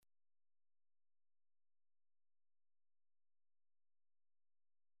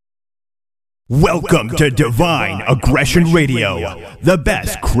Welcome to Divine Aggression Radio, the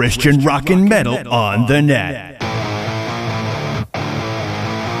best Christian rock and metal on the net.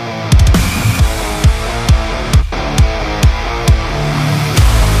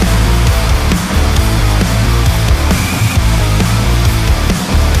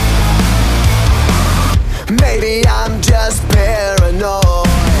 Maybe I'm just paranoid,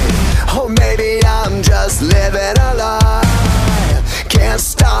 or maybe I'm just living a lie. Can't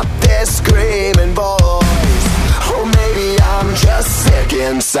stop this screaming voice, or maybe I'm just sick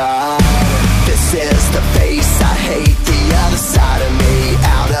inside. This is the face I hate, the other side of me.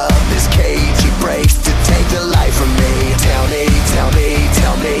 Out of this cage he breaks to take the life from me. Tell me, tell me,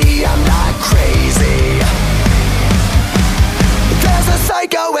 tell me I'm not crazy. There's a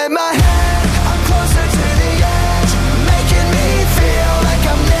psycho in my head, I'm closer to the edge, making me feel like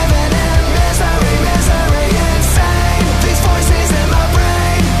I'm living in misery, misery, insane. These voices in my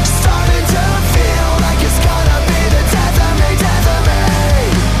brain, starting to feel like it's gonna be the death of me, death of me.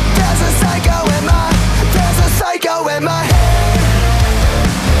 There's a psycho in my head.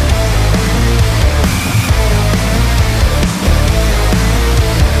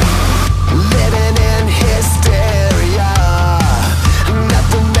 Living in hysteria,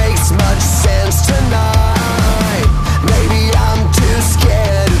 nothing makes much sense tonight. Maybe I'm too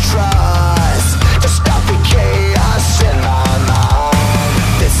scared to trust, to stop the chaos in my mind.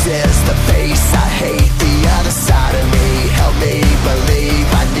 This is the face I hate, the other side of me. Help me believe,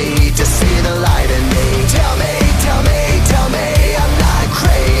 I need to see the light in me. Tell me, tell me, tell me I'm not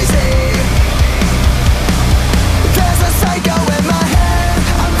crazy. There's a psycho in my head,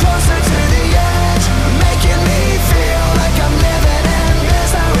 I'm closer to the edge, making me feel like I'm living in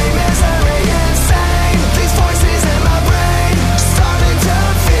misery, misery, insane. These voices in my brain, starting to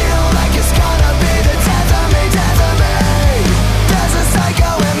feel like it's gonna be the death of me, death of me. There's a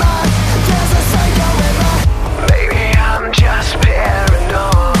psycho in my, there's a psycho in my. Maybe I'm just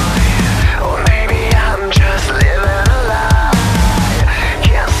paranoid, or maybe I'm just living a lie.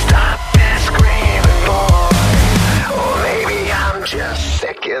 Can't stop this screaming boy, or maybe I'm just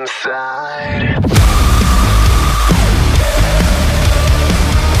sick inside.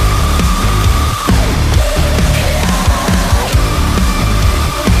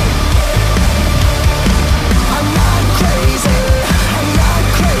 I'm not crazy, I'm not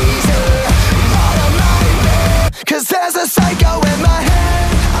crazy, but I'm nightmare. 'Cause there's a psycho in my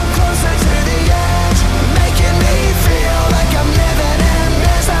head, I'm closer to the edge, making me feel like I'm living in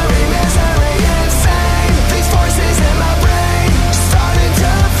misery, misery, insane. These voices in my brain, starting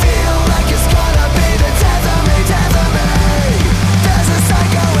to feel like it's gonna be the death of me, death of me. There's a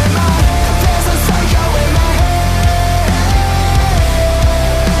psycho in my head, there's a psycho in my head.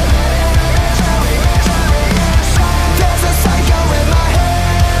 There's a psycho in my head.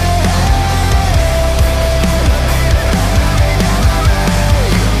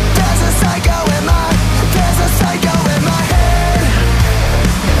 There's a psycho in my, there's a psycho in my head.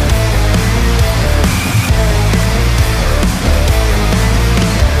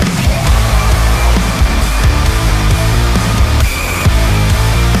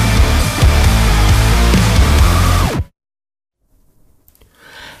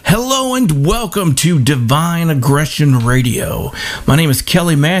 Hello and welcome to Divine Aggression Radio. My name is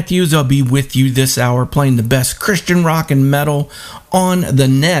Kelly Matthews. I'll be with you this hour playing the best Christian rock and metal on the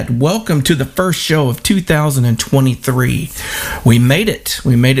net. Welcome to the first show of 2023. We made it.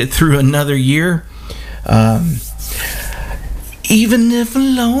 We made it through another year. Even if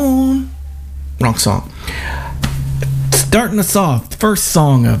alone. Wrong song. Starting us off, the first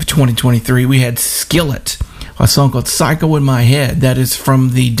song of 2023, we had Skillet, a song called Psycho in My Head. That is from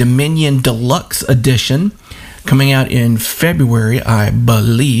the Dominion Deluxe Edition, coming out in February, I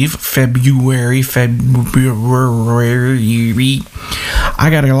believe. February. I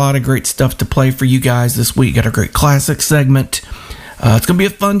got a lot of great stuff to play for you guys this week. Got a great classic segment. It's going to be a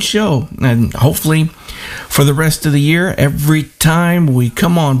fun show, and hopefully for the rest of the year, every time we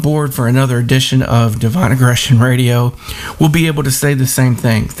come on board for another edition of Divine Aggression Radio, we'll be able to say the same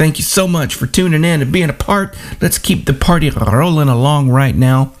thing. Thank you so much for tuning in and being a part. Let's keep the party rolling along right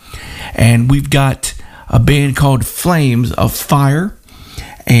now. And we've got a band called Flames of Fire,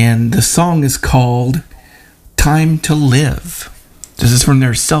 and the song is called Time to Live. This is from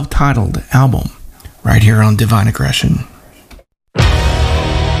their self-titled album right here on Divine Aggression.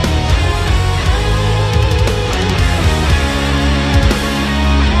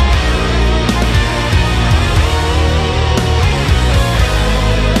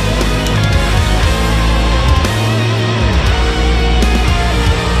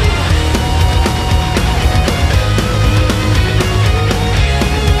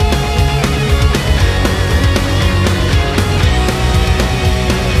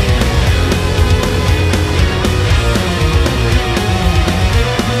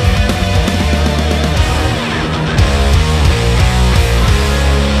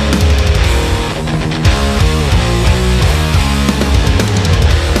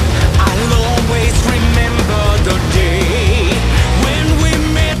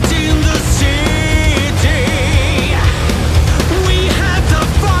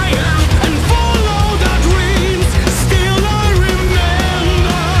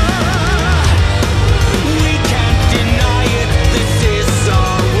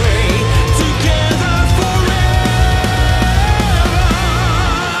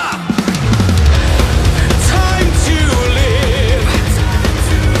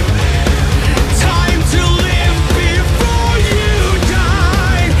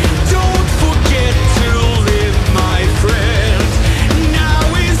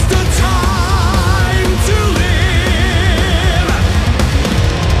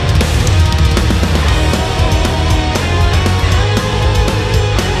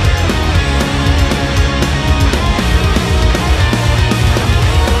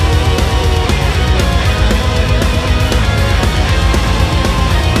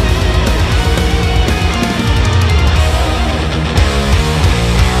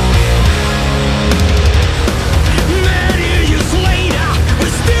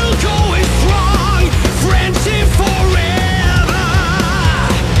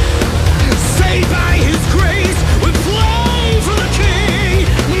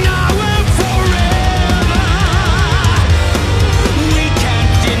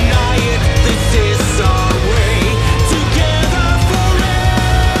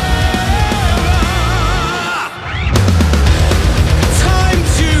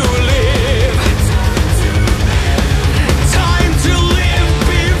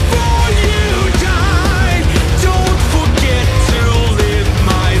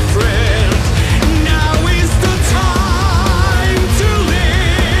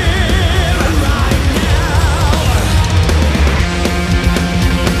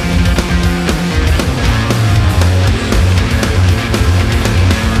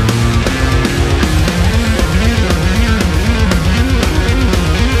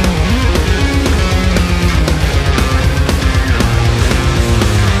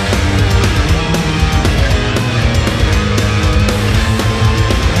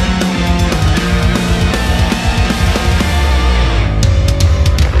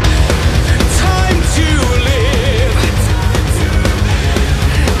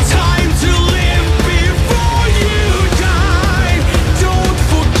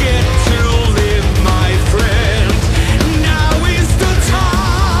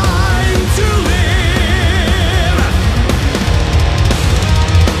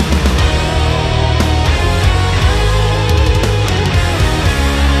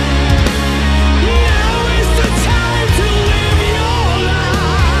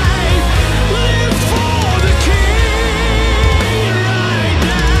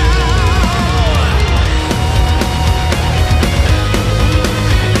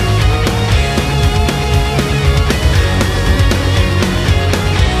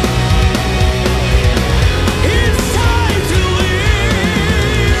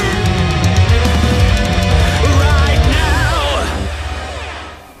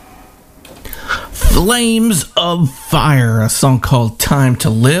 Flames of Fire, a song called Time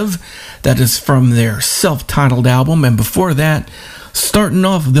to Live. That is from their self-titled album. And before that, starting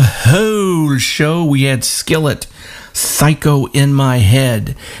off the whole show, we had Skillet, Psycho in My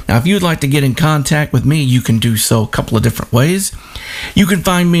Head. Now, if you'd like to get in contact with me, you can do so a couple of different ways. You can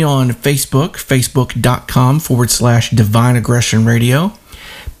find me on Facebook, facebook.com/Divine Aggression Radio.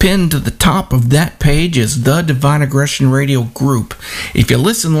 Pinned to the top of that page is the Divine Aggression Radio group. If you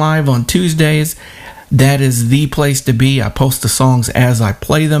listen live on Tuesdays, that is the place to be. I post the songs as I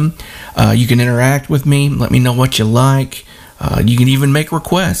play them. You can interact with me, let me know what you like. You can even make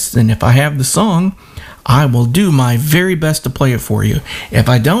requests, and if I have the song, I will do my very best to play it for you. If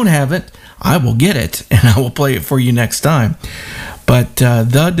I don't have it, I will get it, and I will play it for you next time. But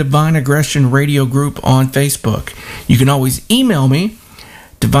the Divine Aggression Radio group on Facebook. You can always email me,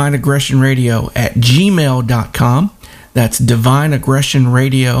 divineaggressionradio@gmail.com. That's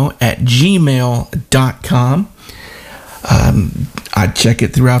divineaggressionradio@gmail.com. I check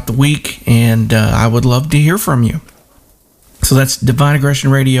it throughout the week, and I would love to hear from you. So that's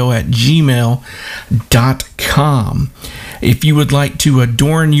divineaggressionradio@gmail.com. If you would like to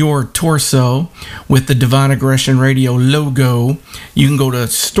adorn your torso with the Divine Aggression Radio logo, you can go to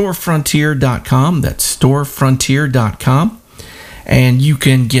storefrontier.com. That's storefrontier.com. And you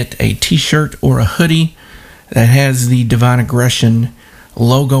can get a t-shirt or a hoodie that has the Divine Aggression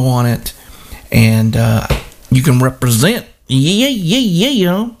logo on it. And you can represent.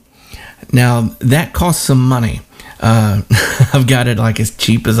 Yeah. Now, that costs some money. I've got it like as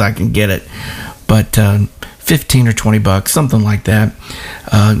cheap as I can get it. But $15 or $20, something like that.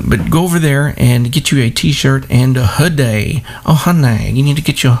 But go over there and get you a t-shirt and a hoodie. Oh, honey, you need to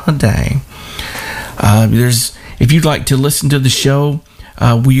get you a hoodie. If you'd like to listen to the show,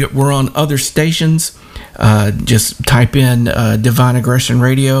 we're on other stations. Just type in Divine Aggression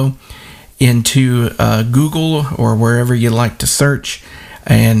Radio into Google or wherever you like to search,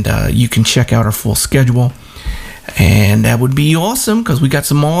 and you can check out our full schedule. And that would be awesome, because we got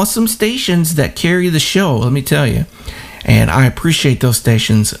some awesome stations that carry the show, let me tell you. And I appreciate those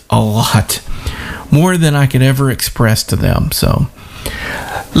stations a lot, more than I could ever express to them. So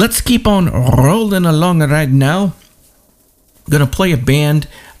let's keep on rolling along right now. I'm going to play a band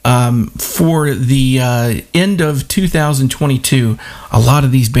for the end of 2022. A lot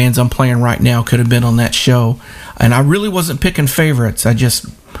of these bands I'm playing right now could have been on that show. And I really wasn't picking favorites. I just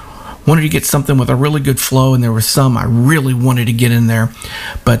wanted to get something with a really good flow, and there were some I really wanted to get in there.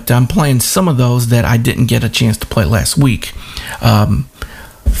 But I'm playing some of those that I didn't get a chance to play last week.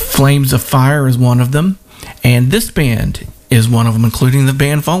 Flames of Fire is one of them. And this band is one of them, including the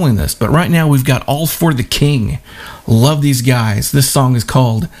band following this. But right now we've got All for the King. Love these guys. This song is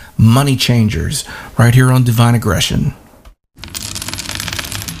called Money Changers, right here on Divine Aggression.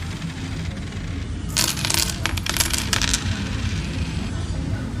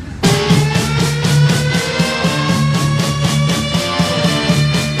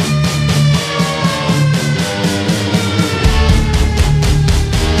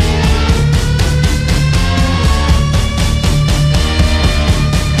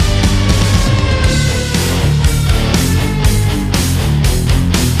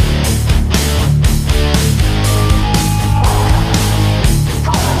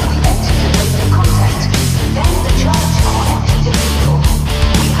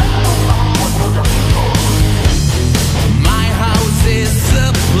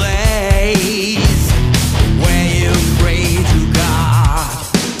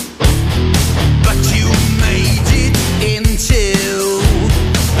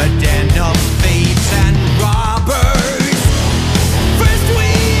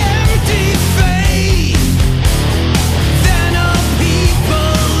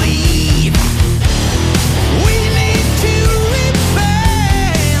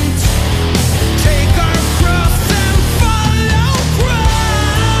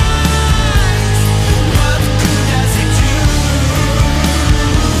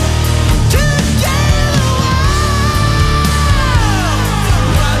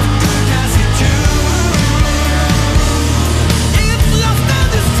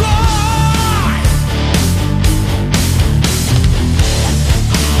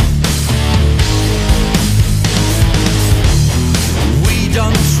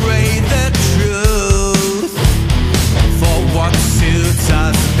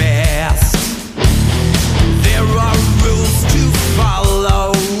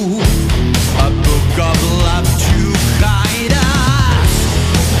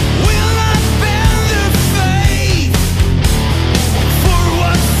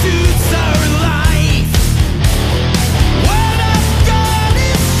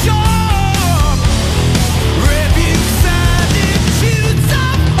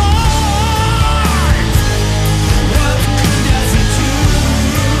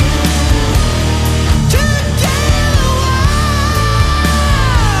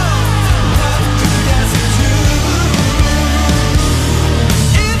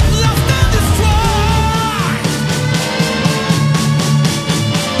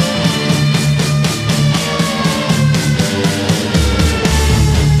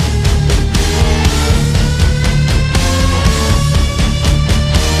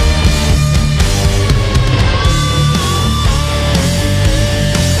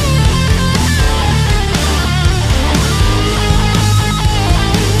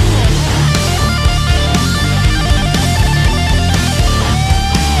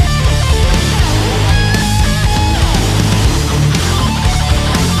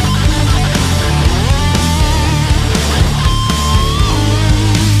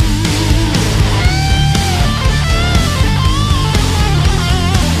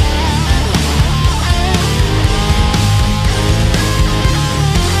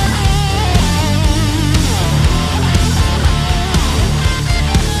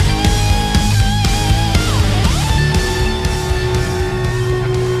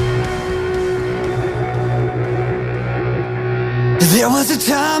 There was a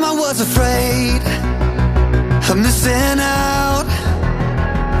time I was afraid of missing out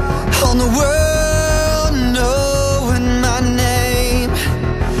on the world knowing my name.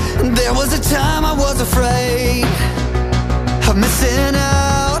 There was a time I was afraid of missing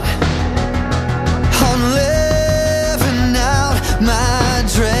out on living out my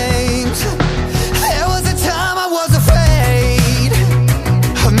dreams. There was a time I was afraid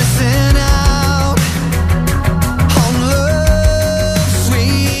of missing out on love's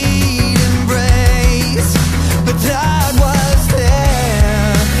sweet embrace, but that was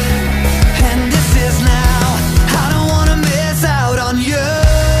then, and this is now. I don't wanna miss out on you.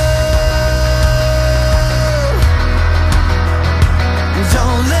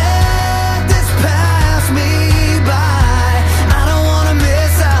 Don't let this pass me by. I don't wanna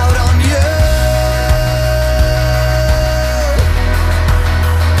miss out on you.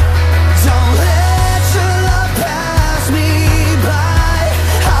 Don't let your love pass me by.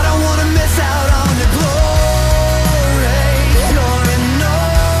 I don't wanna miss out on your glory, your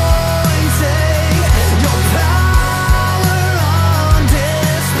anointing, your power on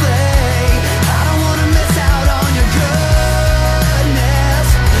display. I don't wanna miss out on your goodness,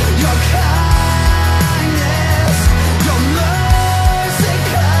 your kindness, your mercy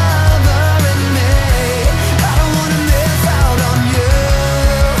covering me. I don't wanna miss out on you.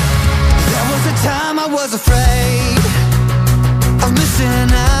 There was a time I was afraid of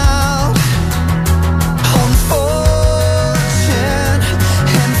missing out on fortune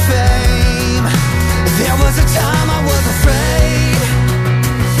and fame. There was a time I was afraid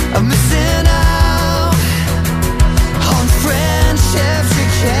of missing out on friendships you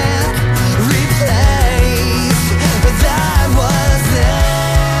can't replace. But that was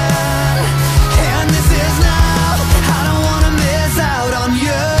then, and this is now. I don't wanna miss out on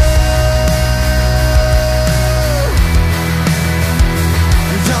you.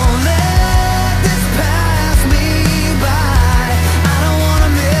 Don't let this pass me by. I don't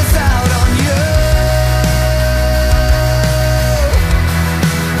wanna miss out on you.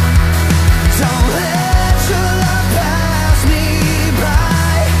 Don't let your love pass me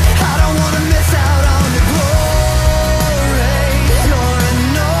by. I don't wanna miss out on your glory, your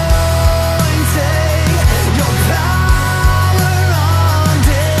anointing, your power on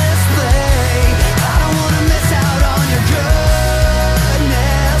display. I don't wanna miss out on your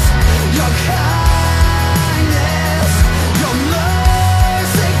goodness, your kindness, your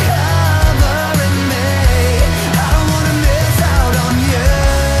mercy covering me. I don't wanna miss out on you.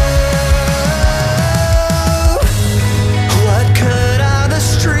 What good are the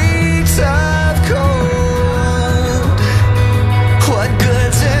streets of gold? What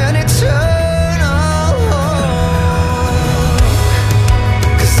good's an eternal home?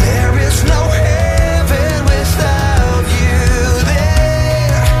 'Cause there is no heaven without you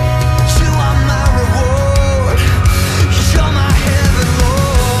there. You are my reward, you're my heaven,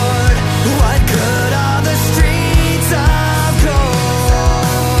 Lord. What good are the streets of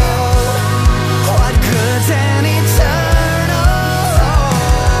gold? What good's an eternal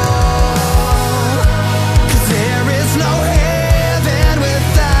home? 'Cause there is no heaven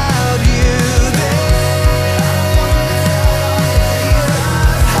without you there.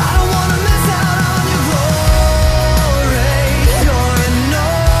 I don't wanna miss out on your glory, your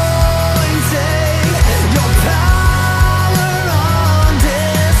anointing, your power on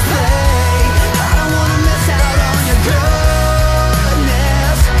display. I don't wanna miss out on your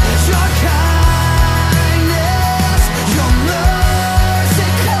goodness, your kindness, your mercy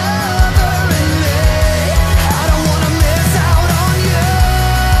covering me. I don't wanna miss out on you.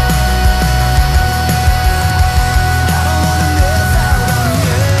 I don't wanna miss out on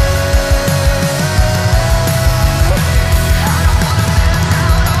you.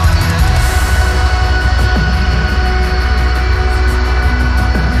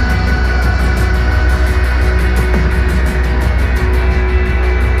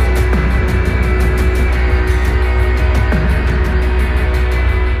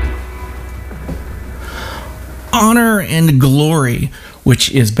 Honor and Glory, which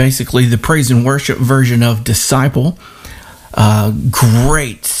is basically the praise and worship version of Disciple.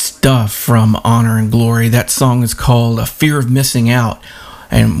 Great stuff from Honor and Glory. That song is called A Fear of Missing Out.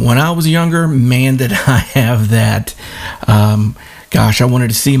 And when I was younger, man, did I have that. Gosh, I wanted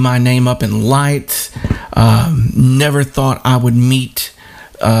to see my name up in lights. Never thought I would meet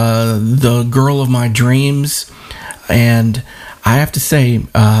the girl of my dreams. And I have to say,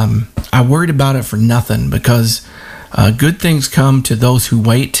 I worried about it for nothing, because good things come to those who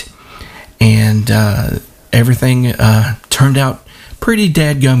wait. And everything turned out pretty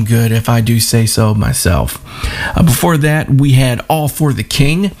dadgum good, if I do say so myself. Before that, we had All for the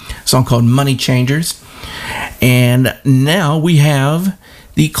King, a song called Money Changers. And now we have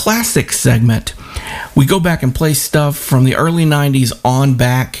the classic segment. We go back and play stuff from the early 90s on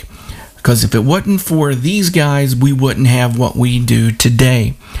back, because if it wasn't for these guys, we wouldn't have what we do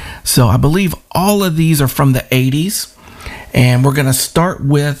today. So I believe all of these are from the 80s. And we're going to start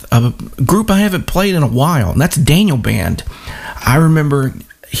with a group I haven't played in a while, and that's Daniel Band. I remember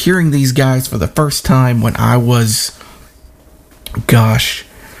hearing these guys for the first time when I was,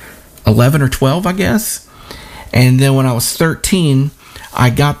 11 or 12, I guess. And then when I was 13, I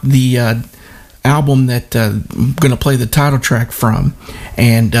got the album that I'm going to play the title track from,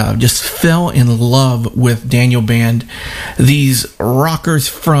 and just fell in love with Daniel Band. These rockers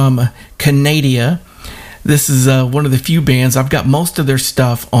from Canada. This is one of the few bands. I've got most of their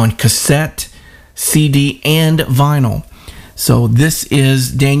stuff on cassette, CD, and vinyl. So this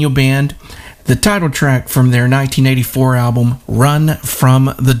is Daniel Band, the title track from their 1984 album, Run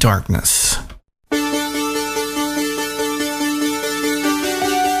from the Darkness.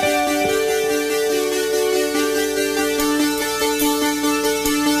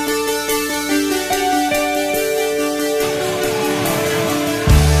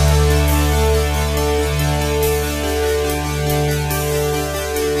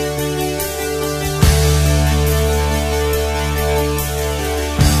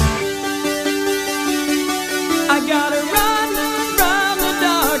 I gotta run from the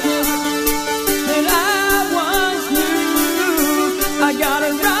darkness.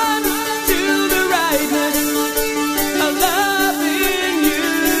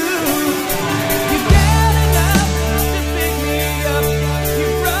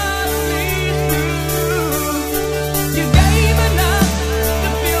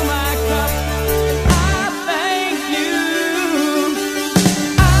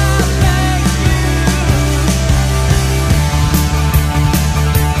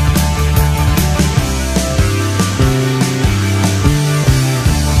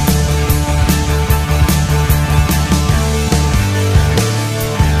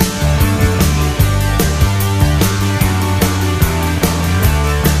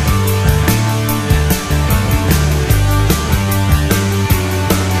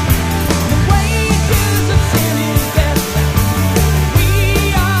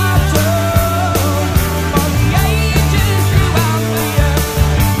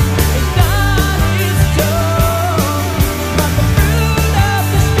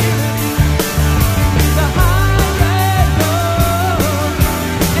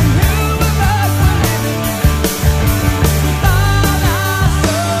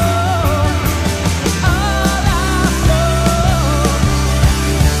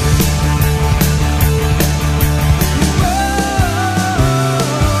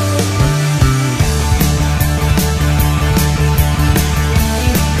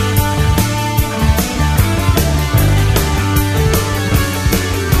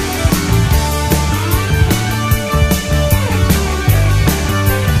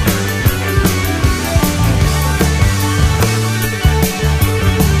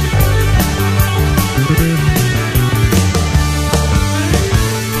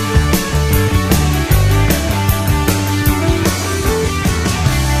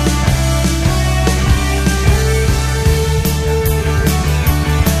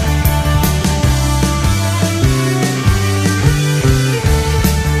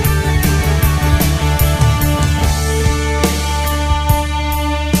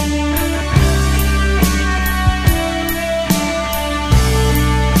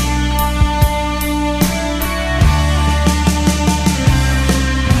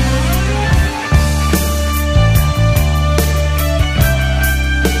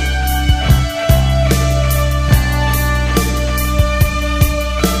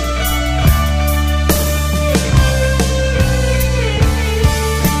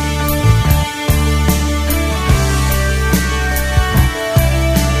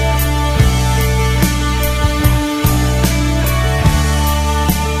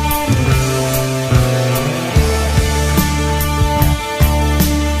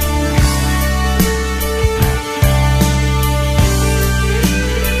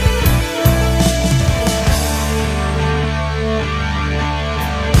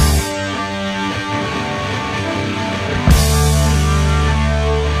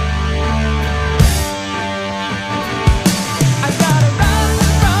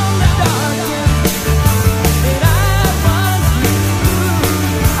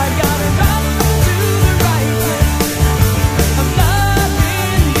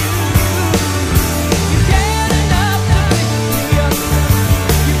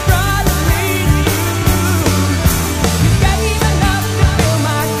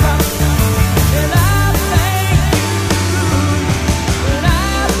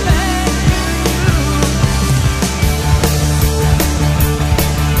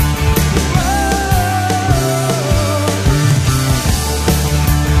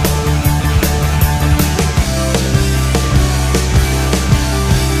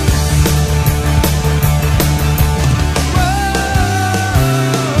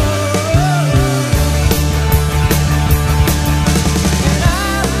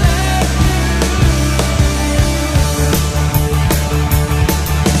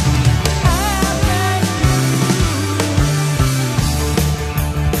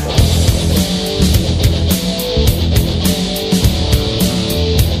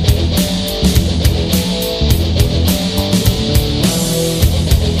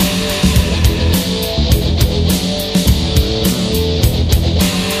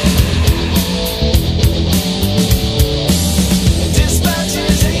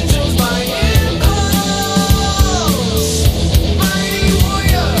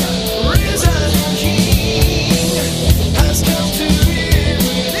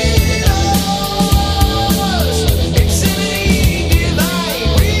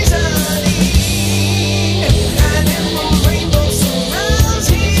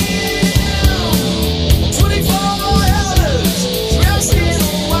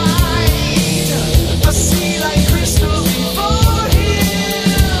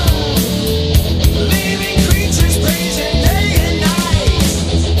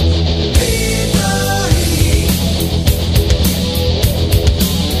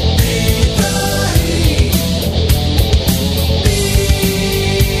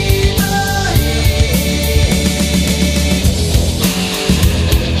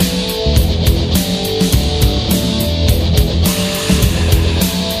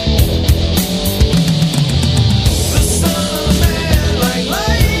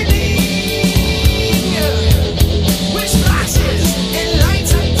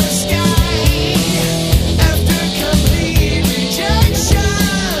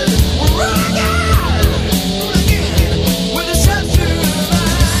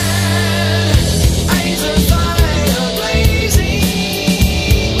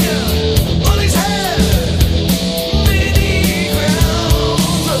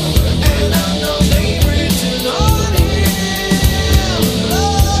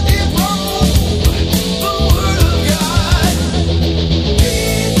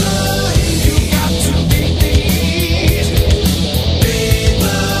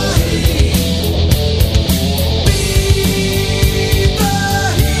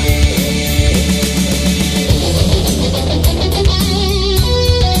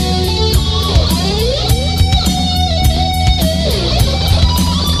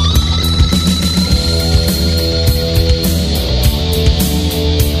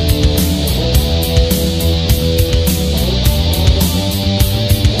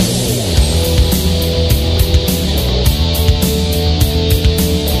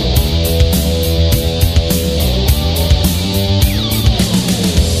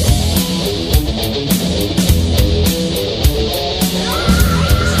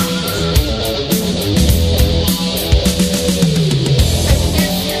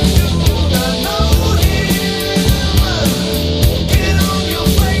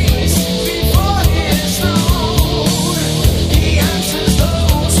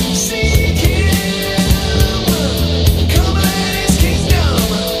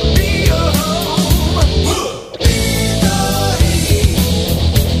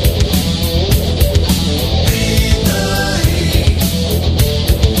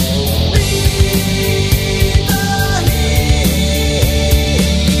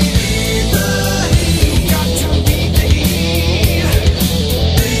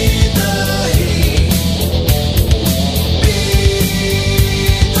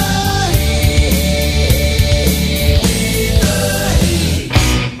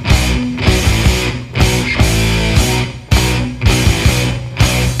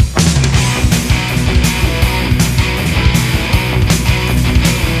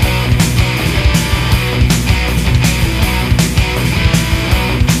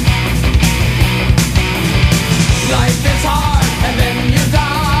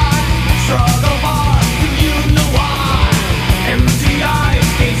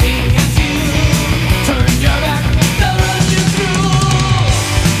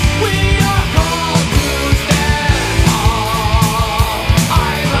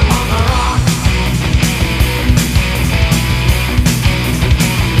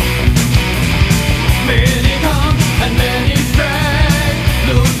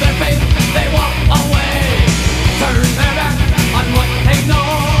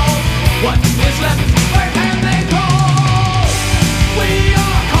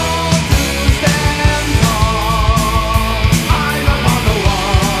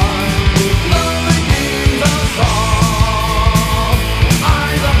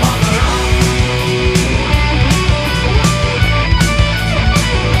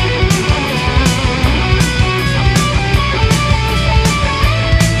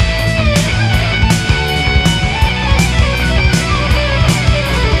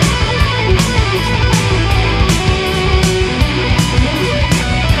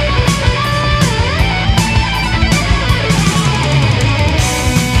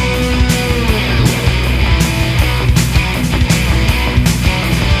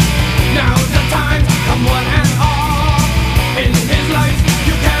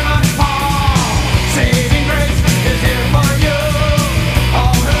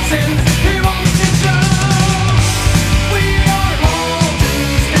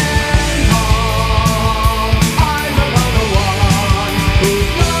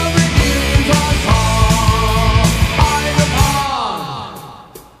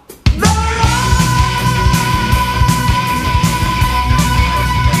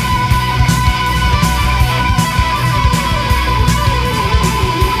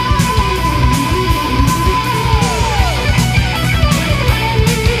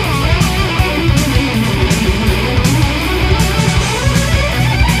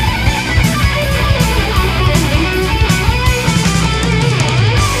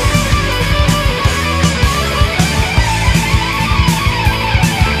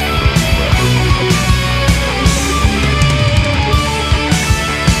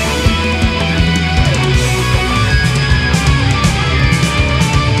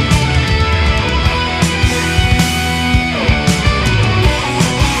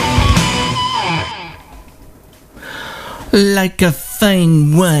 like a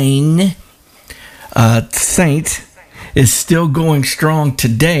fine wine. Saint is still going strong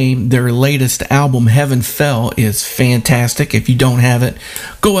today. Their latest album, Heaven Fell, is fantastic. If you don't have it,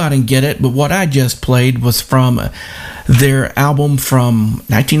 go out and get it. But what I just played was from their album from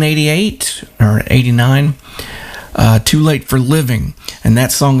 1988 or 89, Too Late for Living. And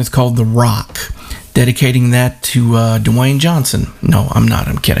that song is called The Rock, dedicating that to Dwayne Johnson. No, I'm not.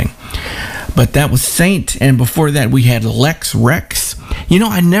 I'm kidding. But that was Saint, and before that we had Lex Rex. You know,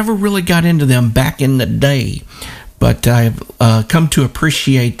 I never really got into them back in the day, but I've come to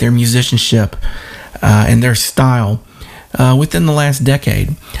appreciate their musicianship and their style within the last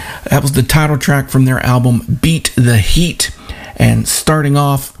decade. That was the title track from their album Beat the Heat, and starting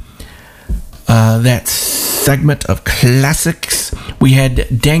off that segment of classics, we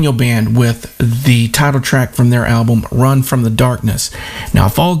had Daniel Band with the title track from their album Run from the Darkness. Now,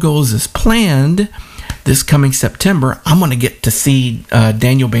 if all goes as planned, this coming September, I'm going to get to see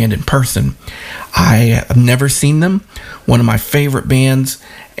Daniel Band in person. I have never seen them. One of my favorite bands,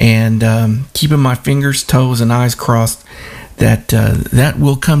 and keeping my fingers, toes, and eyes crossed that that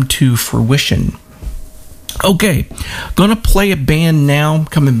will come to fruition. Okay, gonna play a band now,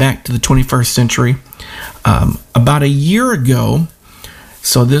 coming back to the 21st century. About a year ago,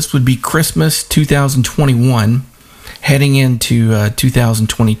 so this would be Christmas 2021, heading into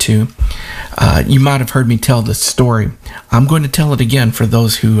 2022. You might have heard me tell this story. I'm going to tell it again for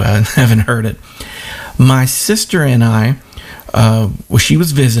those who haven't heard it. My sister and I, she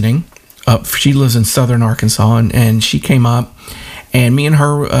was visiting. She lives in southern Arkansas, and she came up, and me and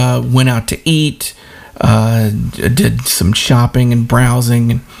her went out to eat, did some shopping and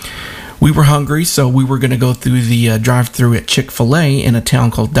browsing, and we were hungry, so we were going to go through the drive-thru at Chick-fil-A in a town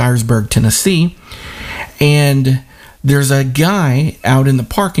called Dyersburg, Tennessee. And there's a guy out in the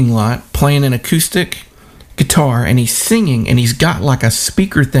parking lot playing an acoustic guitar, and he's singing, and he's got like a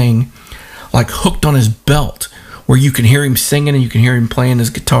speaker thing like hooked on his belt where you can hear him singing and you can hear him playing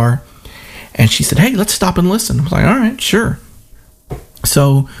his guitar. And she said, "Hey, let's stop and listen." I was like, "All right, sure."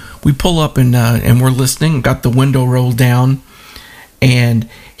 So we pull up and we're listening, got the window rolled down, and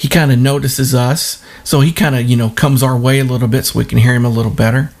he kind of notices us. So he kind of, comes our way a little bit so we can hear him a little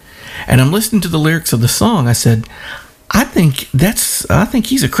better. And I'm listening to the lyrics of the song. I said, I think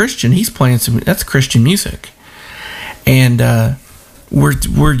he's a Christian. He's playing that's Christian music. And we're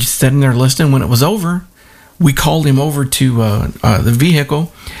just sitting there listening. When it was over, we called him over to the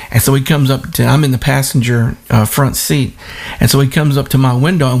vehicle. And so he comes up I'm in the passenger front seat. And so he comes up to my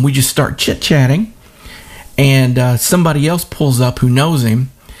window, and we just start chit-chatting. And somebody else pulls up who knows him.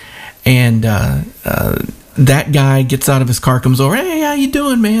 And that guy gets out of his car, comes over, "Hey, how you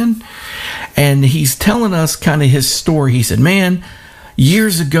doing, man?" And he's telling us kind of his story. He said, "Man,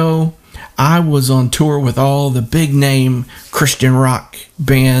 years ago, I was on tour with all the big name Christian rock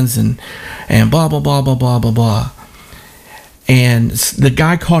bands and blah, blah, blah, blah, blah, blah, blah." And the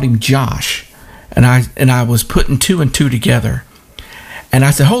guy called him Josh. And I was putting two and two together. And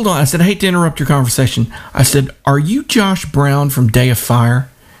I said, "Hold on." I said, "I hate to interrupt your conversation." I said, "Are you Josh Brown from Day of Fire?"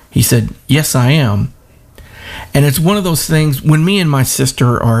 He said, "Yes, I am." And it's one of those things, when me and my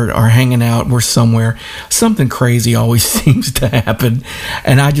sister are hanging out, we're somewhere, something crazy always seems to happen.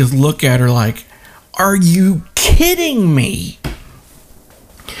 And I just look at her like, "Are you kidding me?"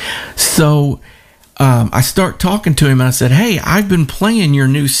 So I start talking to him, and I said, "Hey, I've been playing your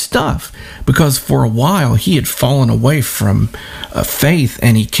new stuff," because for a while he had fallen away from faith,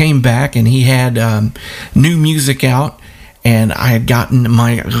 and he came back, and he had new music out, and I had gotten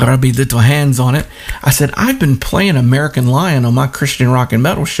my grubby little hands on it. I said, "I've been playing American Lion on my Christian rock and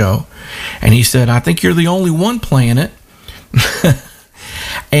metal show." And he said, "I think you're the only one playing it."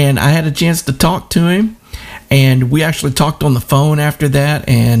 And I had a chance to talk to him, and we actually talked on the phone after that,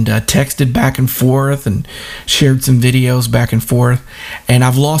 and texted back and forth and shared some videos back and forth. And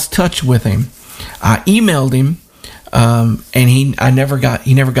I've lost touch with him. I emailed him, and he never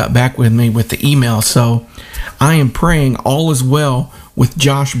got back with me with the email. So I am praying all is well with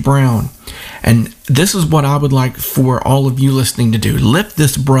Josh Brown. And this is what I would like for all of you listening to do. Lift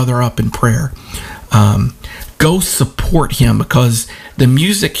this brother up in prayer. Go support him, because the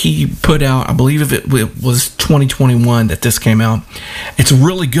music he put out, I believe it was 2021 that this came out. It's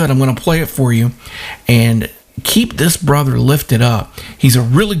really good. I'm going to play it for you. And keep this brother lifted up. He's a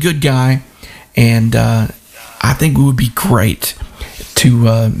really good guy. And I think it would be great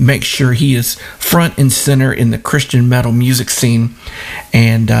to make sure he is front and center in the Christian metal music scene,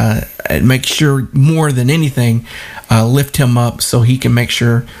 and make sure, more than anything, lift him up so we can make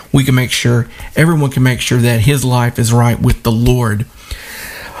sure everyone can make sure that his life is right with the Lord.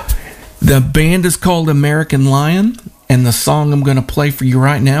 The band is called American Lion, And the song I'm going to play for you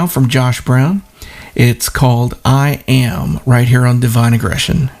right now from Josh Brown, it's called I Am, right here on Divine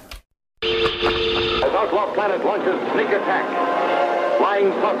Aggression. As Outlaw Planet launches sneak attack,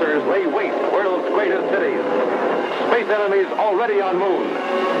 flying saucers lay waste world's greatest cities. Space enemies already on moon.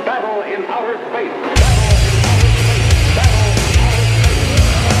 Battle in outer space. Battle in outer space. Battle in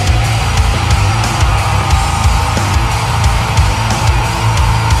outer space.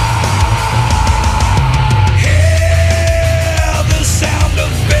 Hear the sound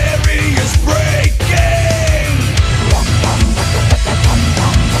of barriers breaking.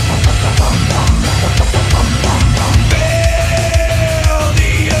 Feel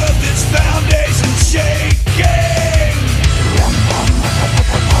the earth, its foundation shaking.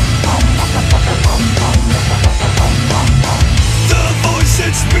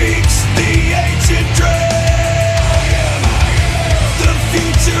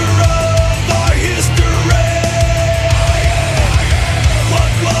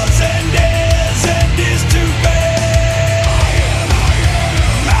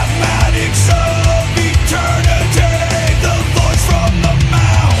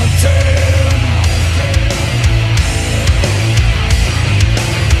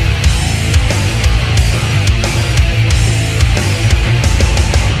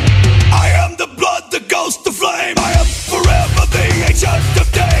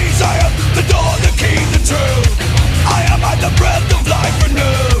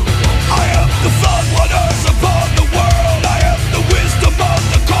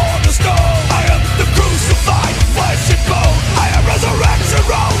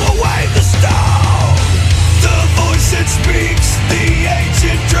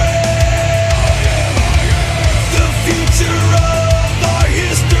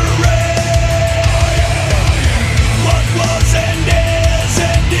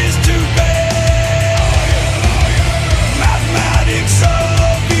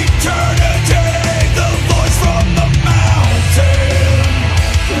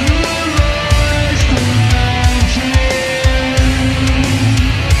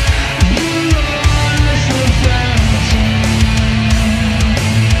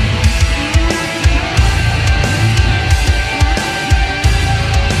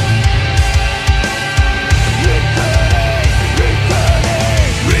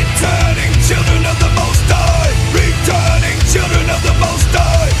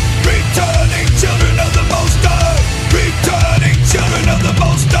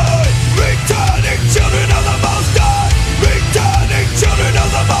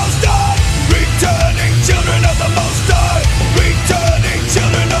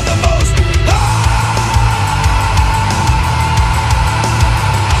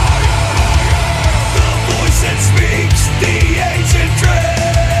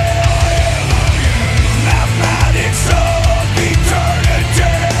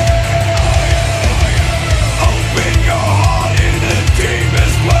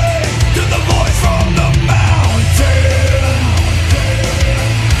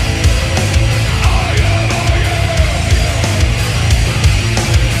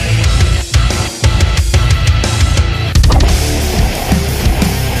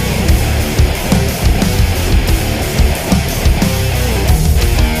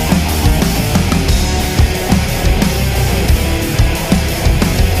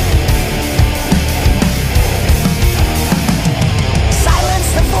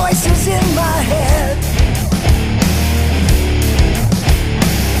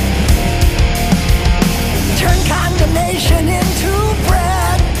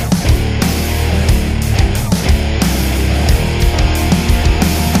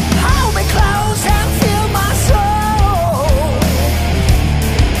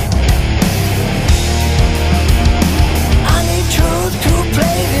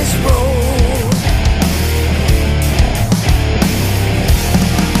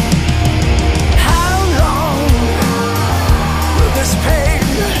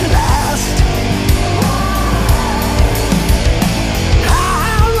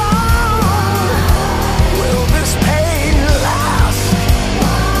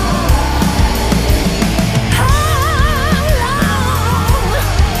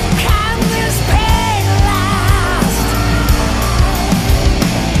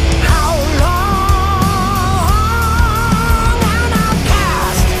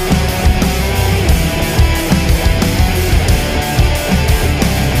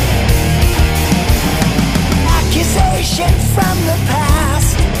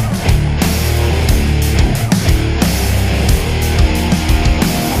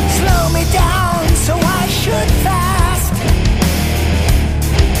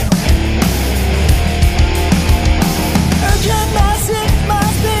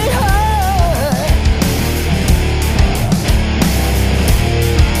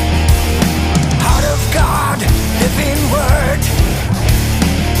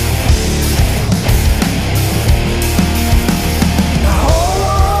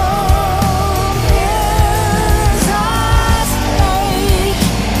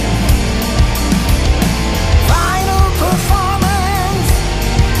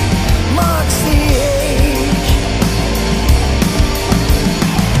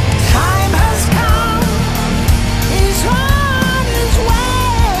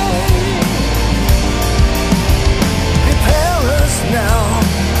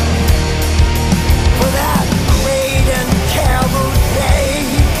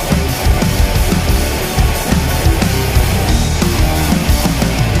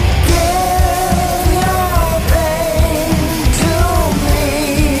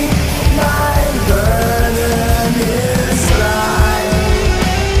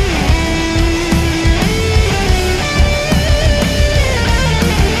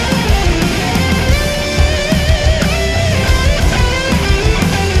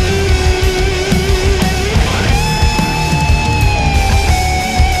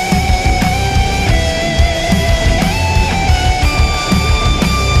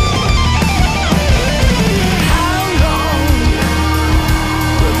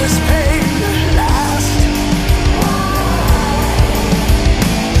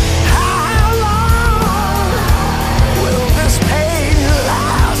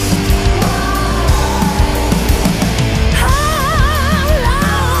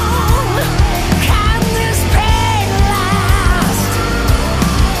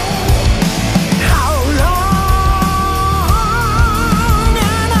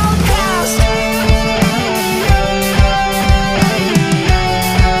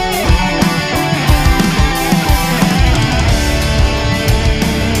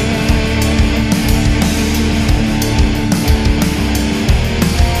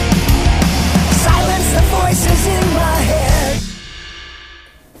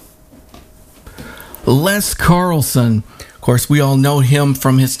 Les Carlson. Of course, we all know him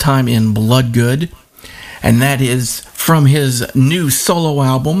from his time in Bloodgood, and that is from his new solo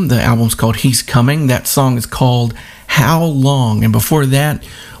album. The album's called He's Coming. That song is called How Long? And before that,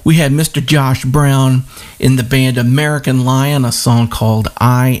 we had Mr. Josh Brown in the band American Lion, a song called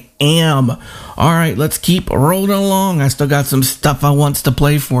I Am. All right, let's keep rolling along. I still got some stuff I want to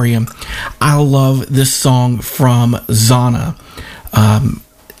play for you. I love this song from Zana.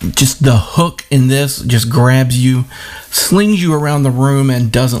 Just the hook in this just grabs you, slings you around the room,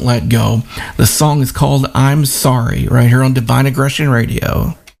 and doesn't let go. The song is called I'm Sorry, right here on Divine Aggression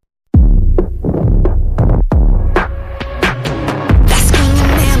Radio.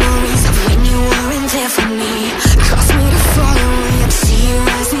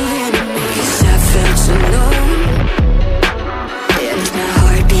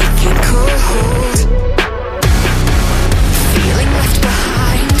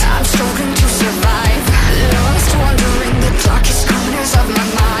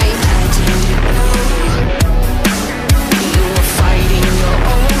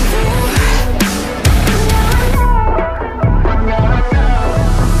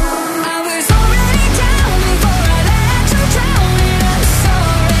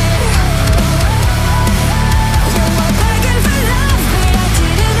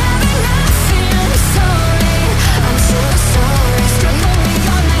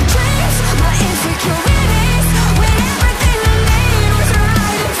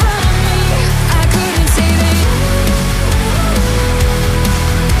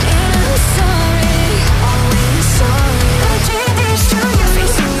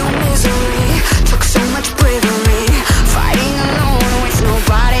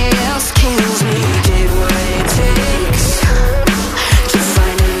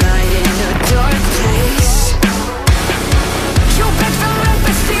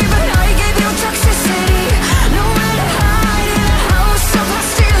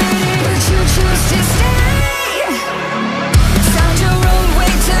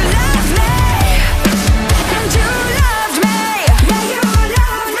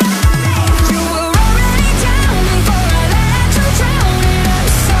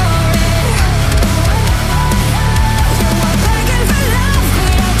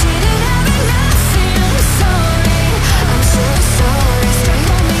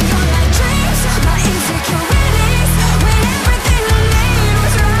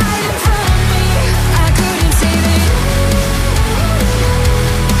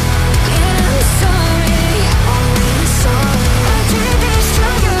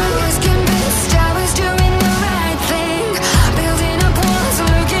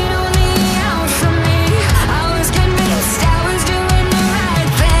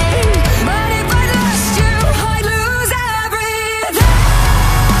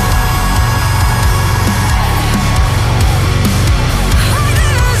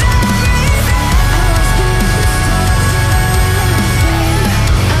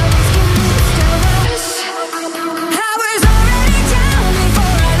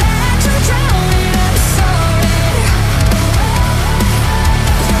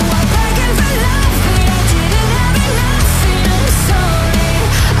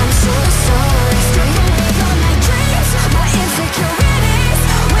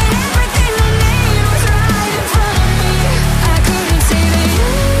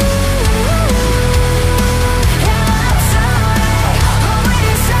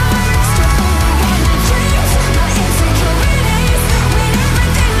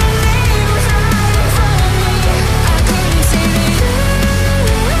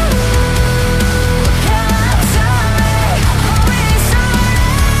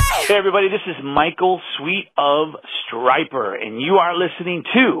 everybody. This is Michael Sweet of Striper, and you are listening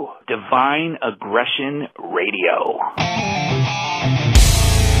to Divine Aggression Radio.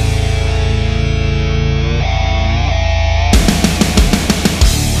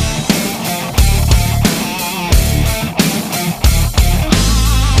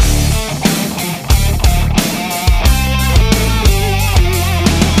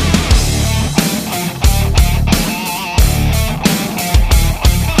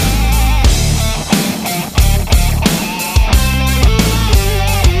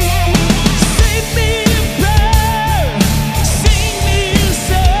 Save me a prayer, sing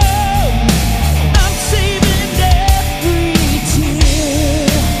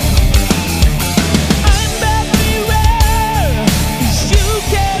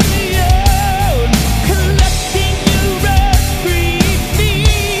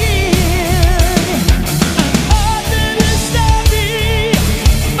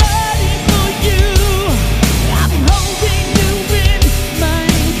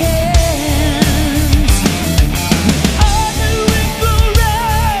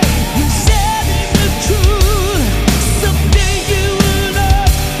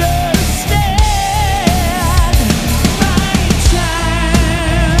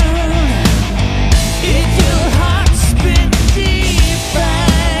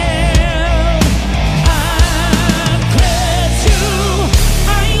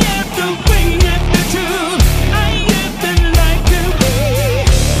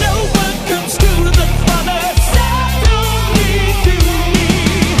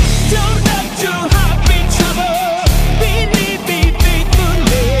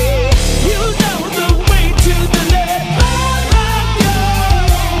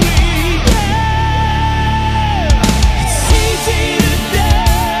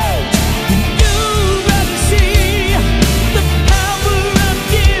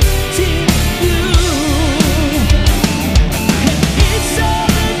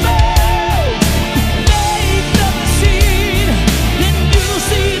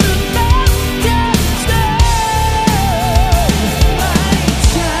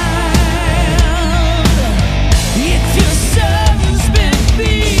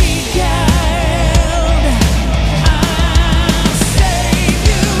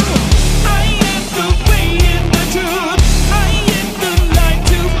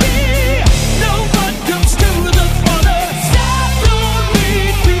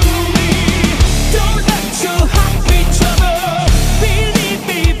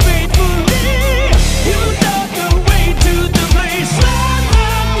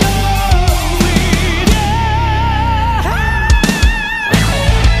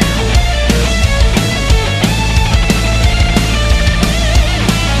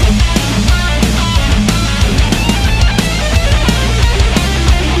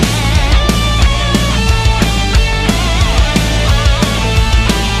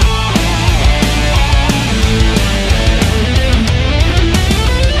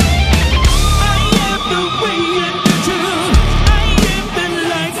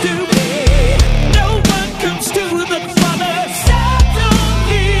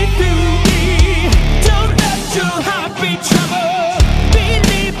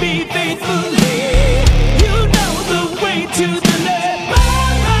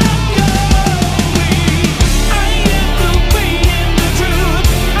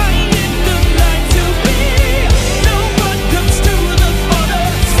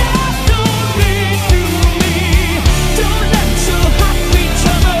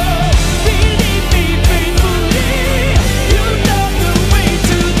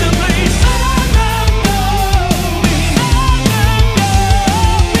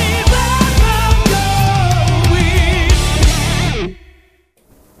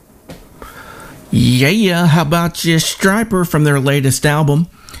Yeah, how about you, Striper, from their latest album,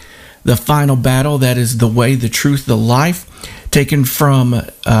 The Final Battle, that is The Way, the Truth, the Life, taken from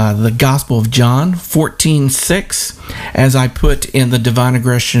the Gospel of John 14:6, as I put in the Divine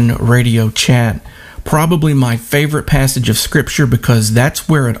Aggression Radio chat. Probably my favorite passage of Scripture because that's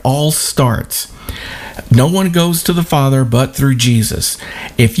where it all starts. No one goes to the Father but through Jesus.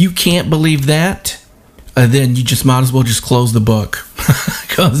 If you can't believe that, then you just might as well just close the book.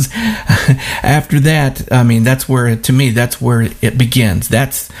 Because after that, I mean, that's where, to me, that's where it begins.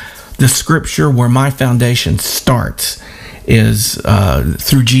 That's the Scripture where my foundation starts, is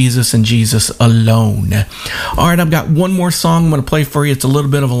through Jesus and Jesus alone. All right, I've got one more song I'm going to play for you. It's a little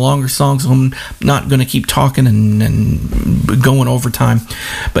bit of a longer song, so I'm not going to keep talking and going over time.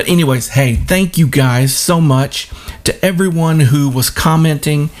 But anyways, hey, thank you guys so much to everyone who was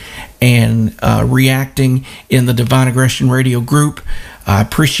commenting and reacting in the Divine Aggression Radio group. I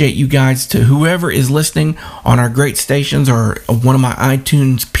appreciate you guys. To whoever is listening on our great stations or one of my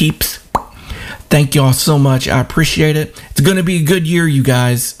iTunes peeps, thank you all so much. I appreciate it. It's going to be a good year, you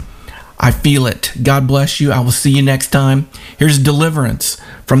guys. I feel it. God bless you. I will see you next time. Here's Deliverance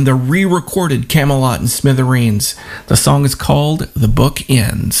from the re-recorded Camelot and Smithereens. The song is called The Book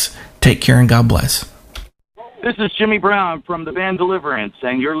Ends. Take care and God bless. This is Jimmy Brown from the band Deliverance,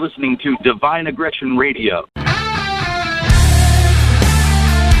 and you're listening to Divine Aggression Radio.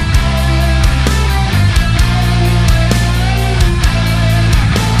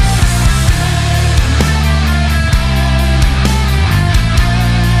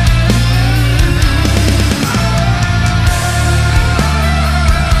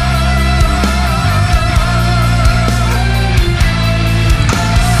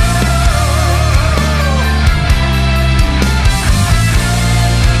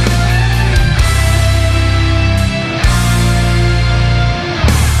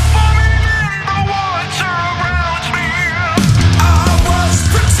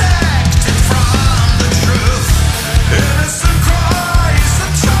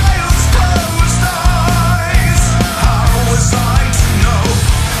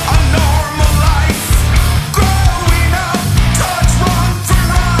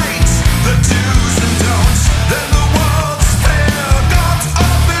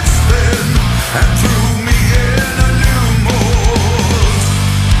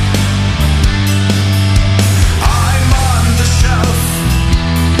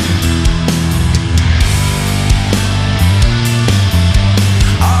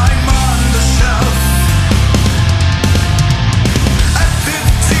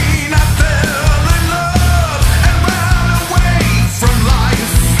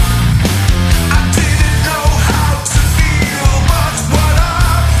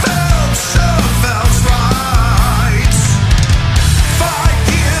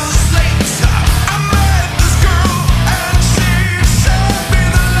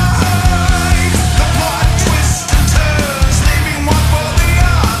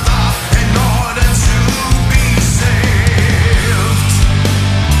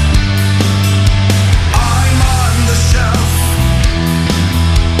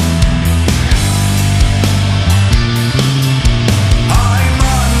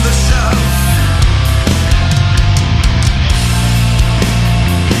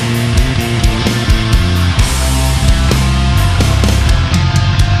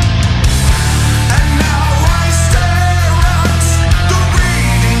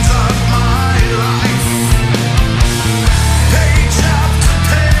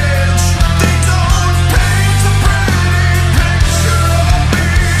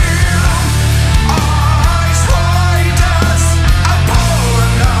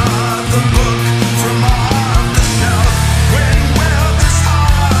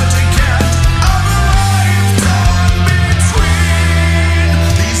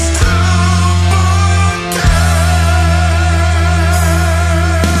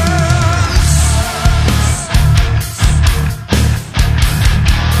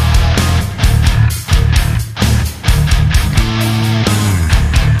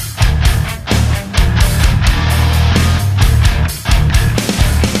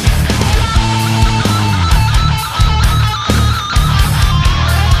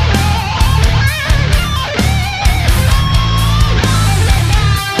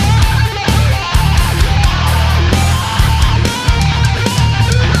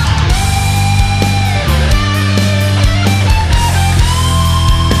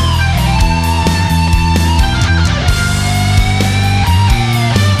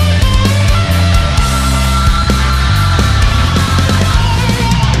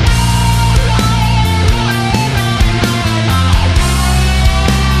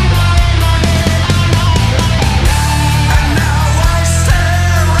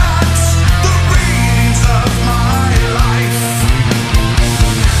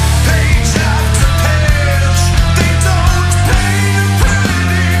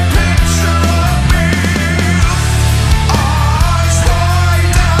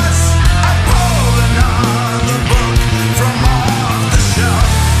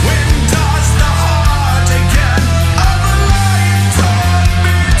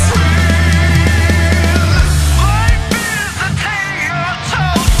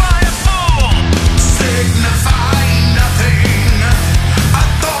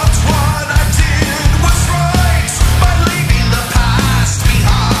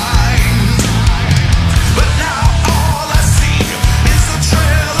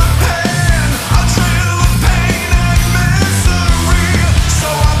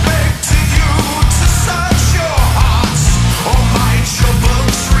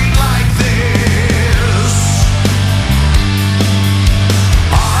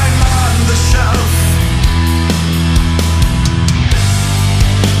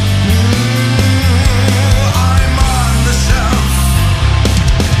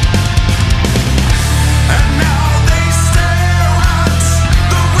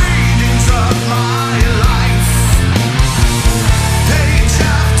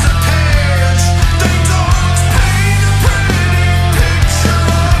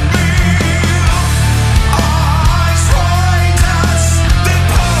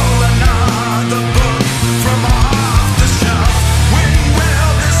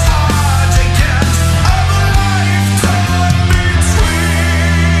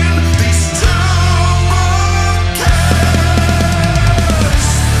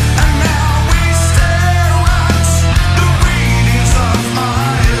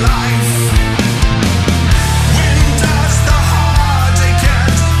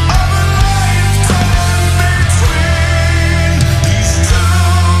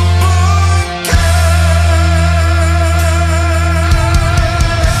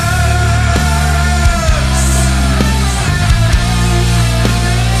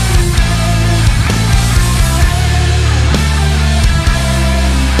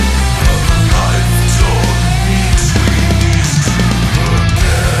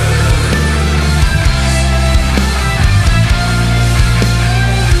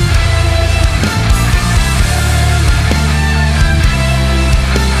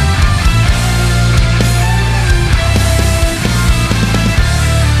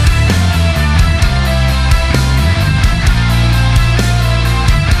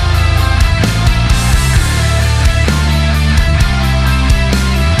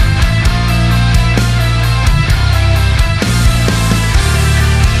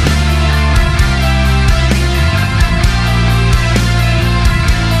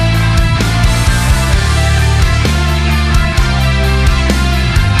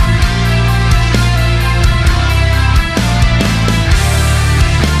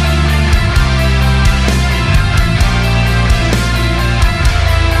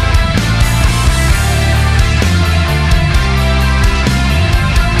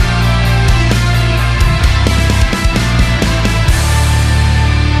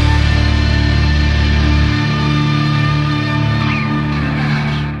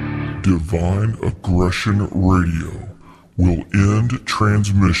 Aggression Radio will end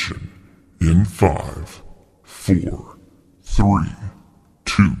transmission in 5, 4, 3,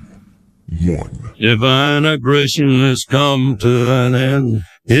 2, 1. Divine aggression has come to an end.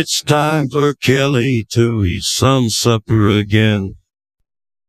 It's time for Kelly to eat some supper again.